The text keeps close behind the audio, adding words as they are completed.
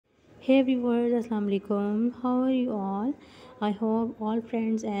Hey viewers, Assalamu alaikum. How are you all? I hope all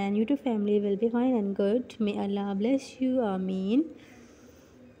friends and YouTube family will be fine and good. May Allah bless you. Ameen.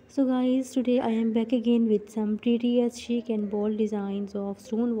 So guys, today I am back again with some prettiest, chic and bold designs of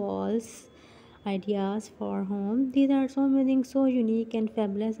stone walls ideas for home. These are so amazing, so unique and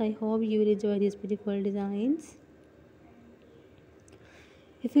fabulous. I hope you will enjoy these beautiful designs.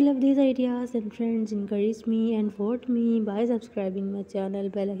 If you love these ideas, then friends, encourage me and vote me by subscribing my channel,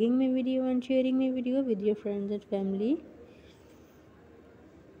 by liking my video and sharing my video with your friends and family.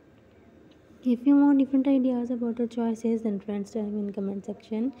 If you want different ideas about your choices, then friends, tell me in comment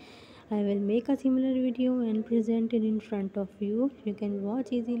section. I will make a similar video and present it in front of you. You can watch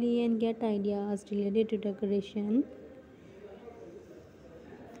easily and get ideas related to decoration.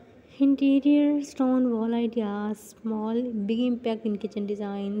 Interior stone wall ideas, small, big impact in kitchen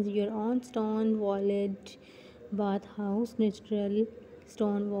designs, your own stone walled bathhouse, natural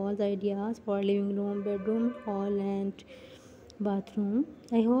stone walls ideas for living room, bedroom, hall, and bathroom.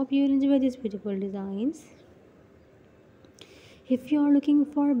 I hope you will enjoy these beautiful designs. If you are looking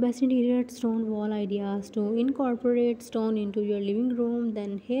for best interior stone wall ideas to incorporate stone into your living room,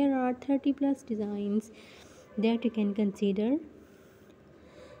 then here are 30 plus designs that you can consider.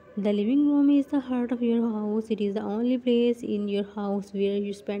 The living room is the heart of your house. It is the only place in your house where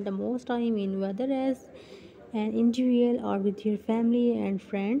you spend the most time in, whether as an individual or with your family and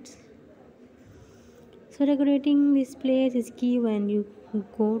friends. So decorating this place is key when you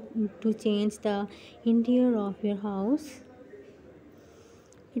go to change the interior of your house.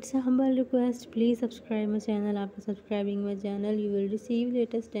 It's a humble request. Please subscribe my channel. After subscribing my channel, you will receive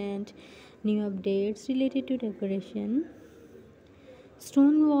latest and new updates related to decoration.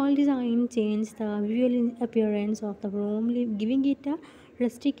 Stone wall design changed the visual appearance of the room, giving it a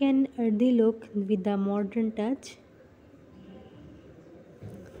rustic and earthy look with the modern touch.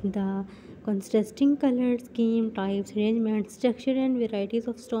 The contrasting color scheme, types, arrangement, structure, and varieties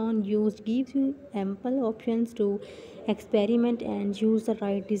of stone used gives you ample options to experiment and choose the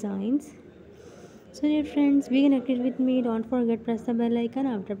right designs. So dear friends, be connected with me. Don't forget press the bell icon.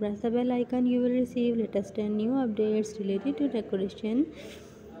 After press the bell icon, you will receive latest and new updates related to decoration.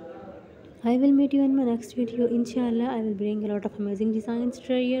 I will meet you in my next video. Inshallah, I will bring a lot of amazing designs,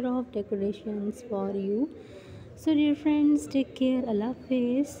 tray of decorations for you. So, dear friends, take care. Allah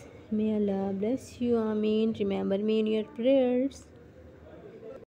Hafiz. May Allah bless you. Ameen. Remember me in your prayers.